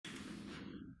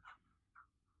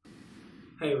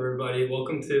Hey everybody,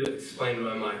 welcome to Explained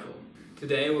by Michael.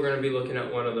 Today we're going to be looking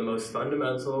at one of the most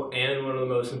fundamental and one of the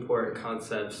most important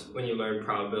concepts when you learn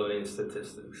probability and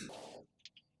statistics.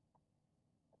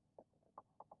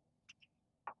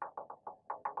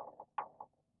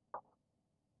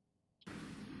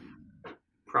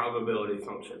 Probability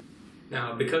function.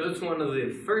 Now, because it's one of the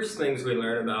first things we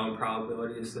learn about in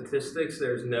probability and statistics,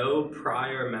 there's no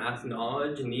prior math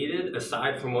knowledge needed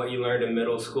aside from what you learned in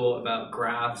middle school about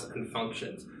graphs and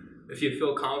functions. If you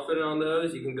feel confident on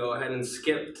those, you can go ahead and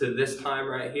skip to this time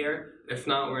right here. If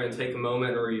not, we're going to take a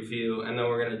moment to review, and then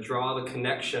we're going to draw the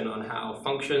connection on how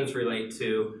functions relate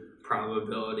to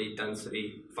probability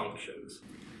density functions.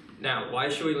 Now, why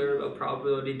should we learn about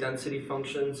probability density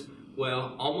functions?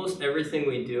 Well, almost everything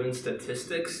we do in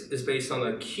statistics is based on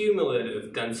a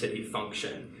cumulative density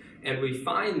function. And we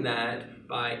find that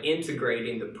by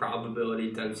integrating the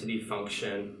probability density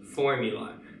function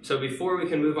formula. So before we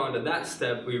can move on to that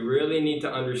step, we really need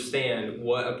to understand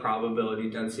what a probability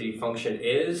density function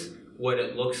is, what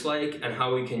it looks like, and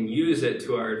how we can use it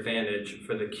to our advantage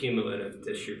for the cumulative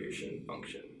distribution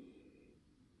function.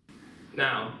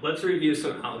 Now, let's review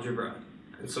some algebra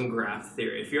and some graph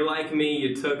theory. If you're like me,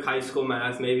 you took high school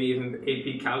math, maybe even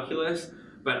AP calculus,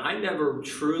 but I never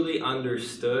truly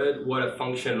understood what a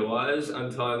function was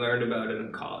until I learned about it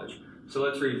in college. So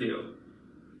let's review.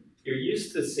 You're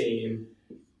used to seeing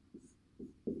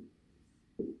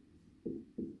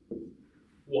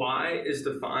y is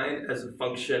defined as a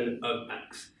function of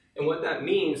x. And what that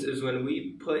means is when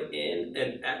we put in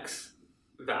an x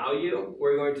value,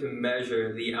 we're going to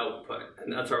measure the output,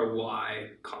 and that's our y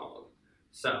column.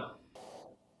 So,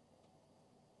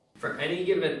 for any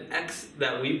given x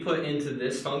that we put into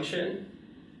this function,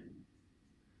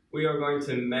 we are going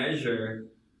to measure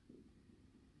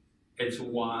its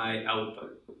y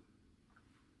output.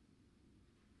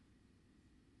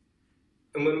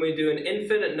 And when we do an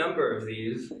infinite number of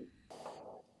these,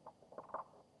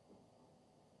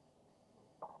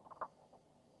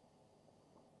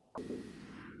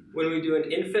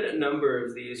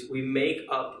 we make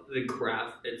up the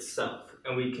graph itself,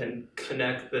 and we can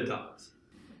connect the dots.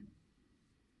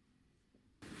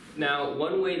 Now,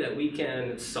 one way that we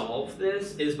can solve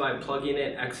this is by plugging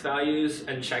in x values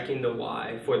and checking the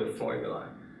y for the formula.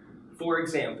 For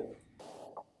example,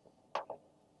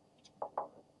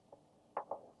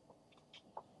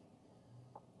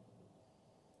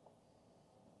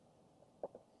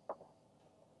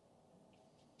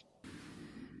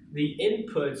 the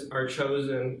inputs are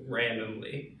chosen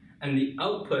randomly, and the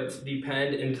outputs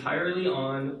depend entirely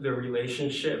on the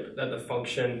relationship that the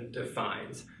function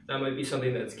defines. That might be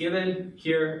something that's given.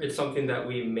 Here, it's something that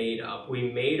we made up.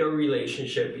 We made a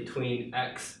relationship between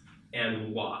x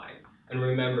and y. And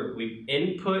remember, we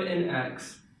input an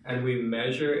x, and we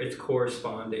measure its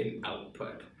corresponding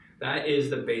output. That is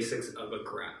the basics of a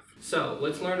graph. So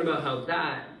let's learn about how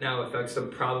that now affects the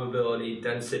probability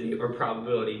density or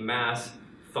probability mass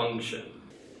function.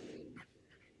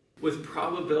 With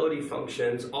probability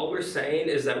functions, all we're saying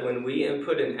is that when we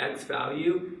input an x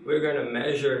value, we're going to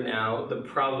measure now the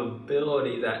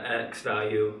probability that x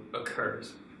value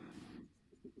occurs.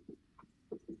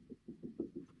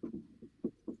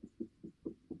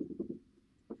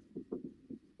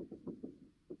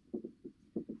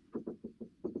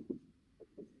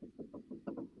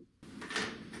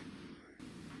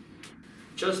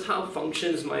 Just how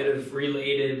functions might have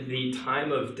related the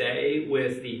time of day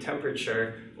with the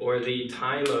temperature or the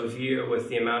time of year with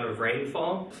the amount of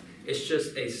rainfall, it's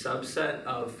just a subset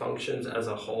of functions as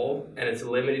a whole, and it's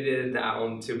limited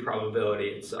down to probability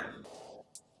itself.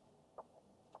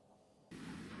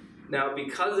 Now,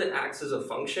 because it acts as a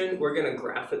function, we're going to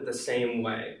graph it the same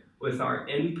way, with our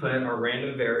input, our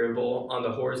random variable, on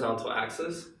the horizontal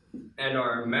axis, and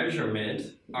our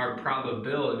measurement, our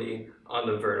probability, on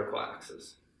the vertical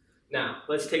axis. Now,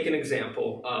 let's take an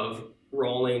example of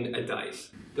rolling a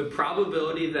dice. The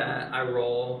probability that I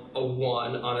roll a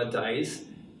 1 on a dice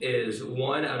is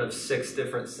 1 out of 6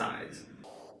 different sides.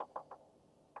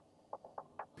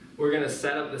 We're going to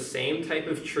set up the same type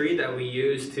of tree that we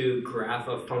use to graph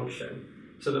a function.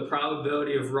 So the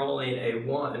probability of rolling a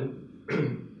 1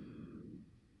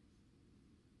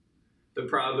 the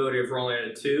probability of rolling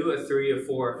a 2, a 3, a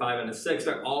 4, a 5, and a 6,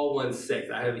 they're all 1/6.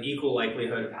 I have equal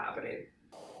likelihood of happening.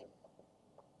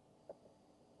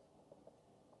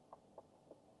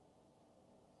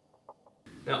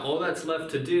 Now all that's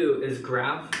left to do is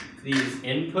graph these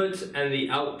inputs and the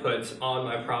outputs on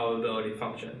my probability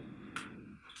function.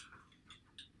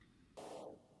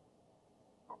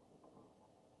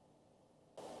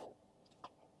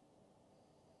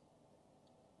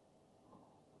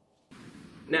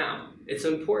 Now, it's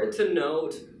important to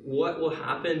note what will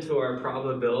happen to our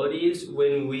probabilities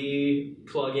when we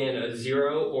plug in a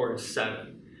 0 or a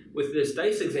 7. With this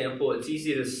dice example, it's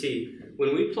easy to see.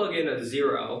 When we plug in a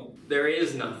 0, there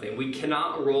is nothing. We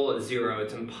cannot roll a 0.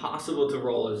 It's impossible to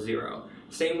roll a 0.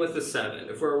 Same with the 7.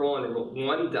 If we're rolling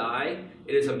one die,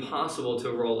 it is impossible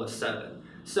to roll a 7.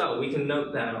 So we can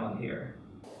note that on here.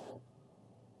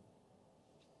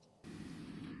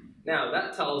 Now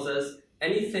that tells us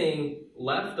anything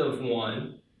left of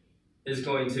 1 is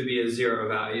going to be a 0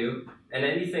 value, and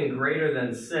anything greater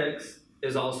than 6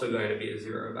 is also going to be a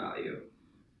 0 value.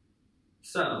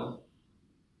 So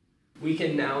we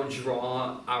can now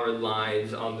draw our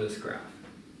lines on this graph.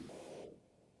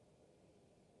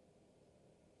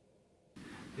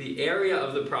 The area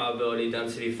of the probability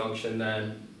density function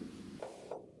then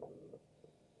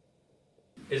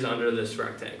is under this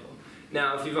rectangle.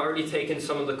 Now, if you've already taken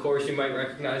some of the course, you might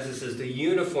recognize this as the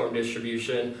uniform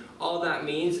distribution. All that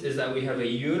means is that we have a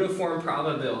uniform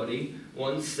probability,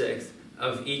 1/6,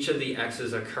 of each of the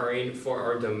x's occurring for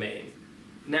our domain.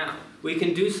 Now, we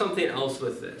can do something else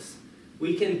with this.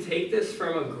 We can take this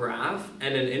from a graph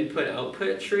and an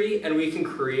input-output tree, and we can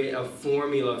create a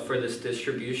formula for this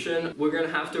distribution. We're going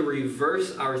to have to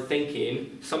reverse our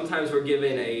thinking. Sometimes we're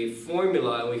given a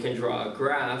formula and we can draw a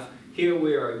graph. Here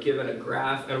we are given a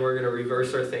graph and we're going to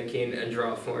reverse our thinking and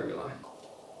draw a formula.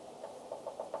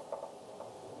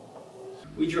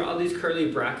 We draw these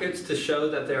curly brackets to show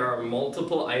that there are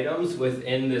multiple items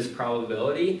within this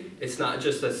probability. It's not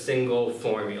just a single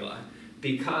formula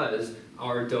because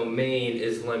our domain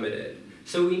is limited.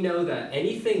 So we know that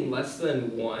anything less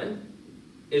than 1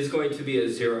 is going to be a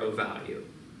 0 value.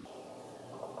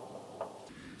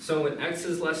 So when x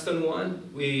is less than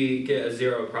 1, we get a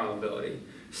 0 probability.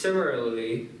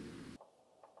 Similarly,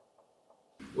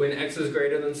 when x is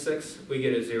greater than 6, we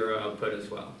get a 0 output as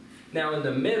well. Now in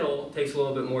the middle, it takes a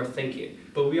little bit more thinking,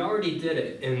 but we already did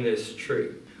it in this tree.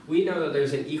 We know that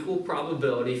there's an equal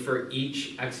probability for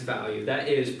each x value. That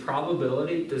is,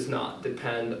 probability does not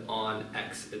depend on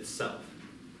x itself.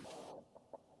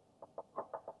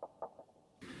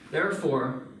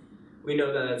 Therefore, we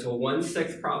know that it's a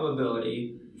 1/6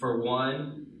 probability for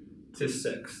 1 to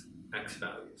 6 x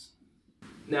values.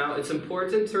 Now, it's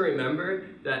important to remember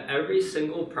that every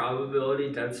single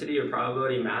probability density or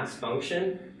probability mass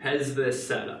function has this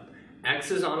setup.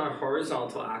 X is on our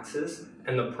horizontal axis,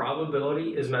 and the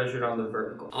probability is measured on the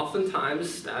vertical. Oftentimes,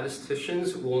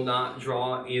 statisticians will not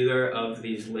draw either of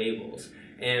these labels,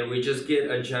 and we just get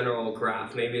a general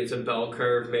graph. Maybe it's a bell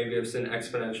curve, maybe it's an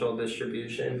exponential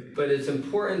distribution, but it's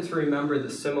important to remember the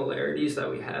similarities that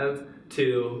we have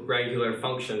to regular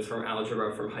functions from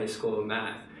algebra, from high school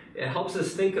math. It helps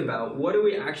us think about what are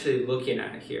we actually looking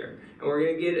at here. And we're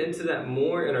going to get into that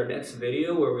more in our next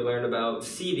video where we learn about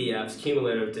CDFs,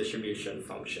 cumulative distribution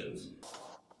functions.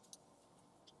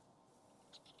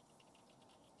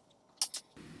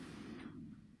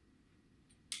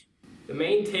 The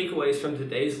main takeaways from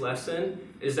today's lesson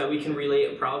is that we can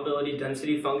relate a probability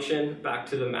density function back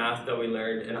to the math that we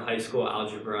learned in high school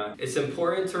algebra. It's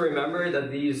important to remember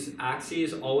that these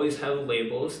axes always have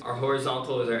labels. Our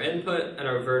horizontal is our input and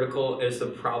our vertical is the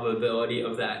probability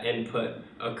of that input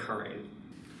occurring.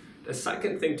 The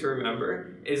second thing to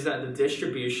remember is that the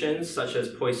distributions such as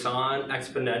Poisson,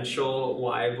 exponential,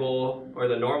 Weibull, or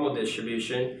the normal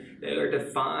distribution, they are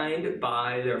defined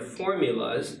by their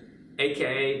formulas,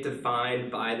 aka defined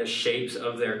by the shapes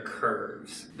of their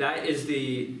curves. That is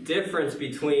the difference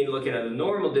between looking at the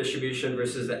normal distribution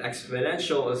versus the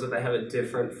exponential, is that they have a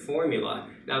different formula.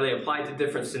 Now they apply to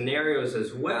different scenarios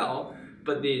as well,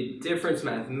 but the difference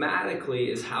mathematically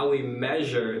is how we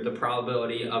measure the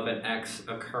probability of an x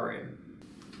occurring.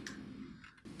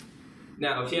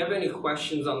 Now, if you have any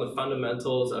questions on the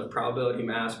fundamentals of probability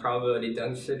mass, probability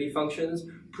density functions,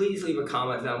 please leave a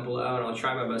comment down below and I'll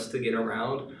try my best to get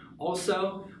around.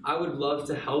 Also, I would love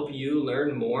to help you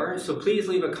learn more, so please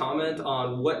leave a comment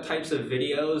on what types of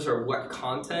videos or what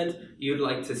content you'd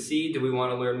like to see. Do we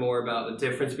want to learn more about the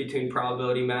difference between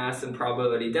probability mass and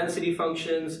probability density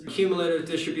functions, cumulative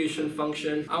distribution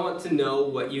function? I want to know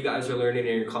what you guys are learning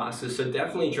in your classes, so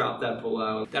definitely drop that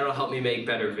below. That'll help me make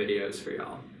better videos for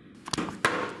y'all.